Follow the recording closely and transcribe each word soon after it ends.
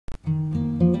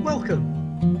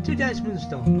to Desmond's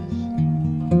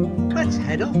Donders. Let's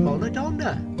head off on a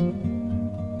Donder.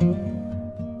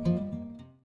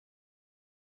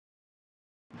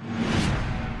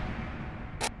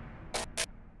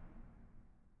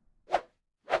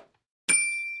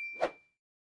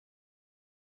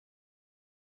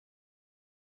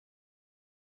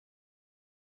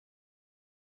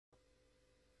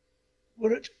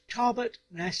 We're at Tarbat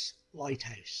Ness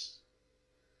Lighthouse,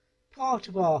 part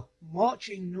of our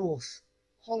Marching North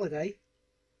holiday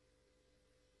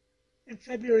in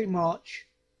February-March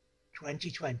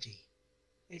 2020.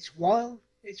 It's wild,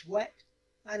 it's wet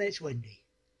and it's windy,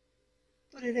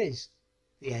 but it is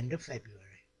the end of February.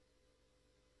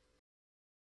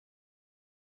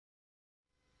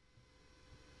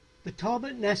 The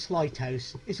Tarbat Ness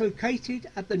Lighthouse is located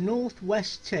at the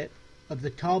northwest tip of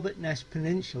the Tarbat Ness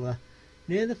Peninsula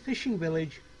near the fishing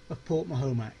village of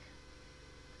Portmahomack.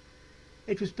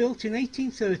 It was built in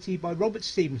 1830 by Robert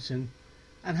Stevenson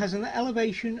and has an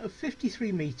elevation of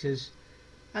 53 metres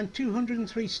and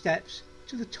 203 steps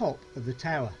to the top of the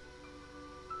tower.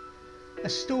 A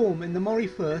storm in the Moray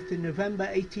Firth in November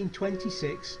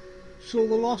 1826 saw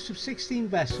the loss of 16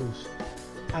 vessels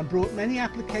and brought many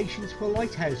applications for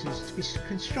lighthouses to be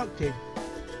constructed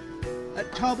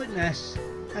at Tarbat Ness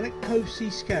and at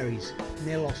Covesea Skerries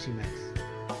near Lossiemouth.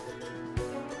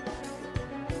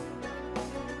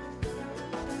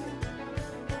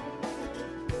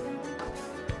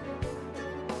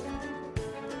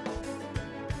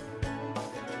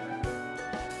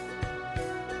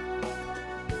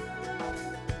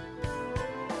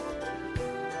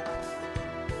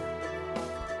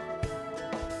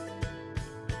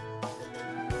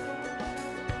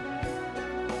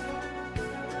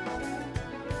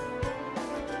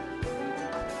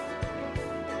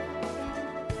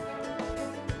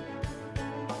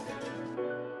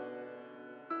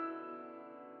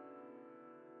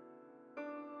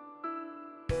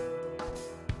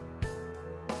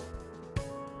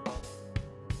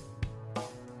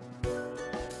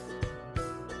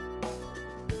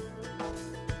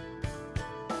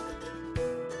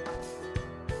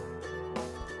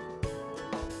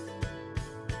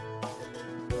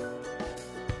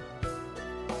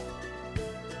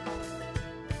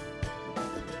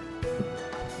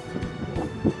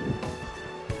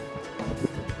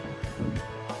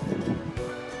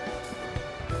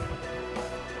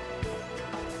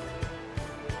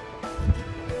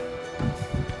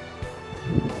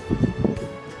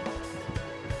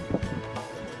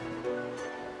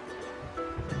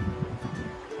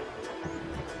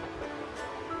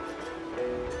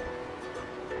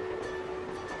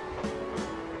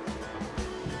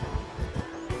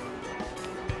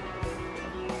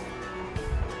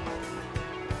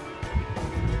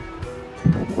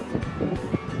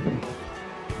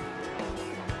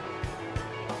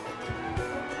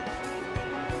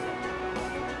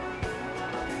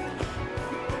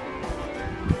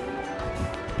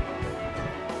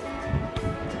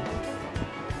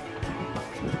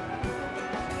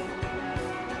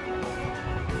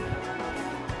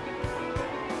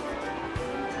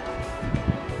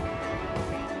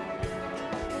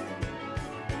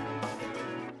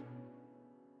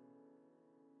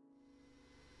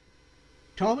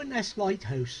 Tarbat Ness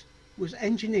Lighthouse was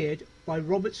engineered by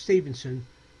Robert Stevenson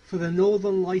for the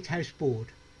Northern Lighthouse Board,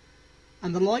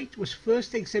 and the light was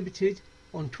first exhibited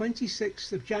on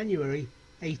 26th of January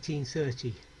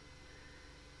 1830.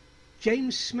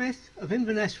 James Smith of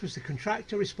Inverness was the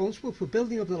contractor responsible for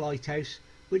building of the lighthouse,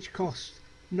 which cost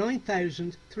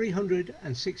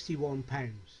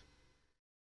 £9,361.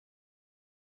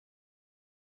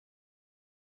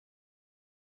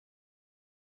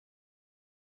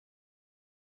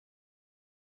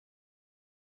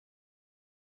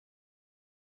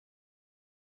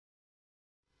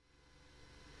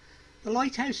 The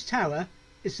lighthouse tower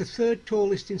is the third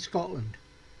tallest in Scotland,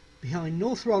 behind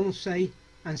North Ronaldsay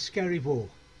and Skerryvore,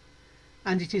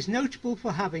 and it is notable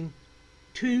for having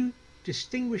two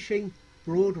distinguishing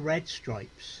broad red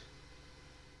stripes.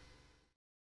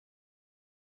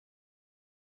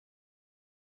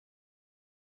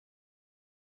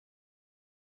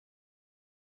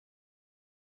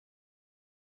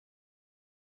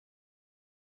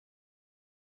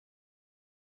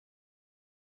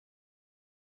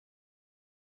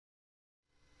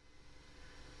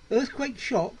 Earthquake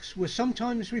shocks were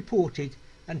sometimes reported,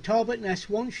 and Tarbat Ness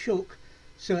once shook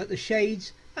so that the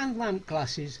shades and lamp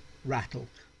glasses rattled.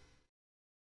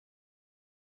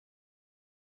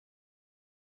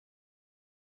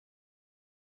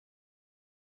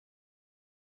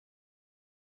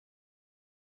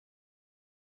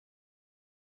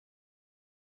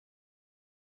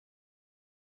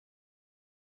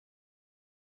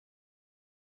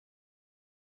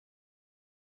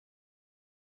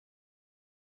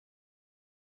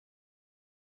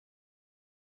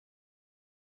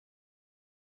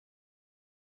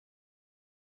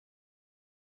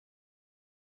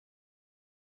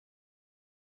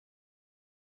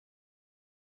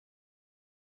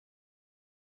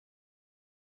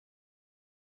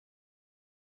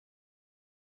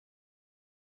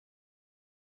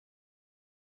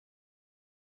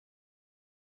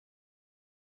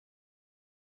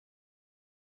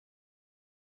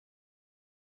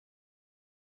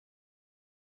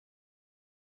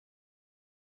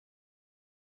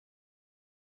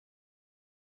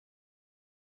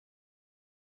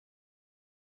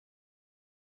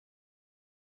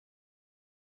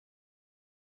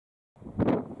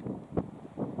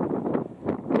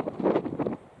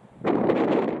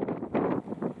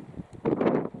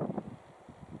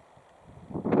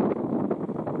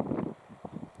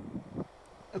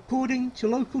 According to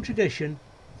local tradition,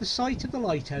 the site of the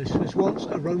lighthouse was once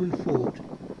a Roman fort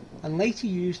and later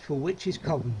used for witches'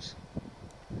 covens.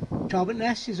 Tarbat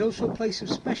Ness is also a place of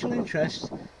special interest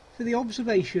for the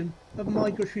observation of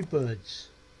migratory birds.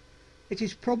 It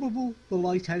is probable the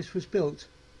lighthouse was built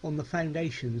on the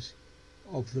foundations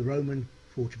of the Roman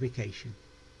fortification.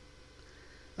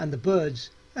 And the birds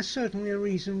are certainly a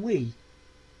reason we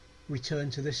return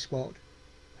to this spot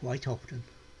quite often.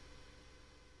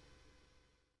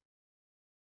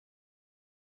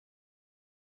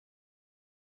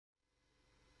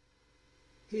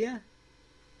 Here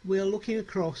we are looking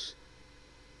across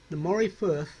the Moray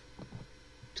Firth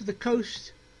to the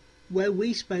coast where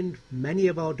we spend many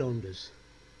of our Donders.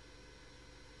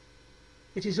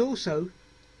 It is also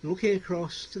looking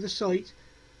across to the site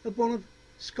of one of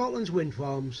Scotland's wind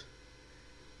farms,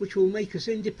 which will make us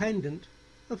independent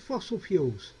of fossil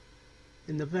fuels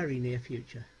in the very near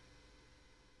future.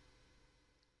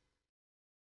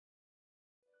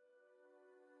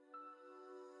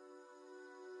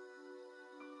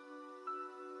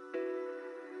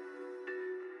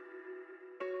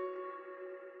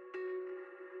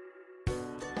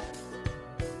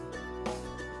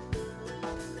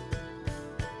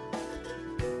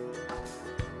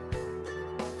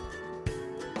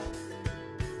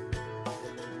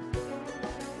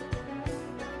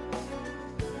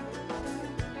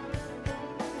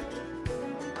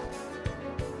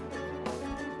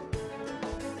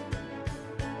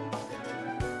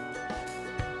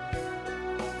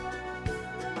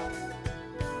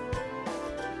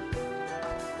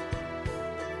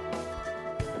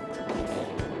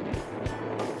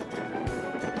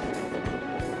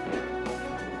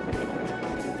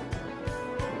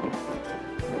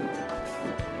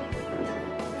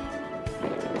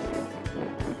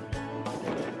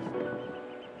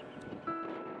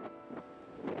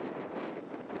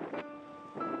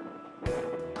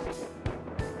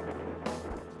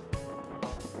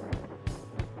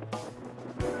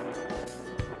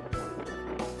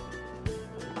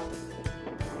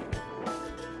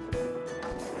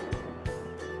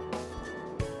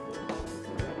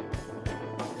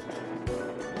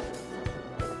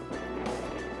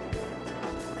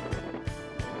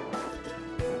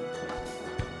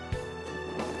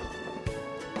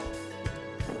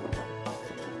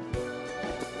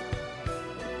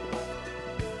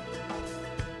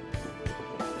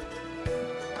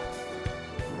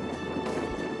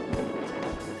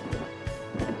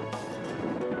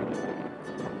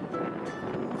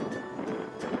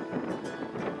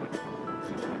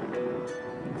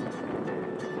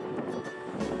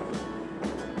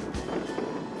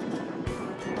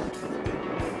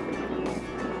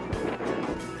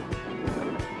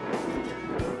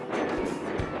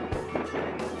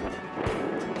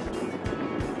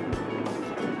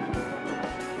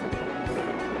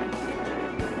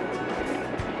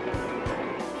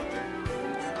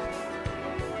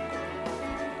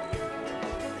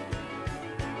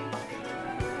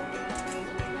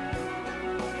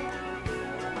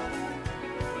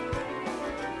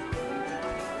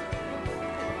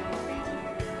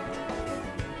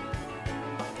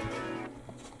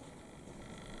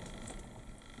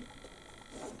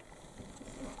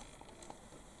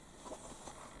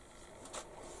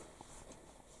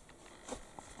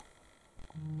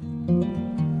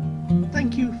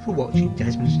 Thank you for watching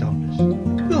Desmond's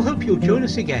Donders. We'll hope you'll join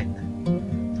us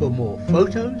again for more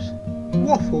photos,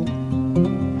 waffle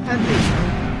and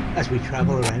music as we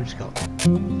travel around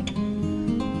Scotland.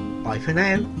 Bye for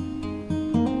now.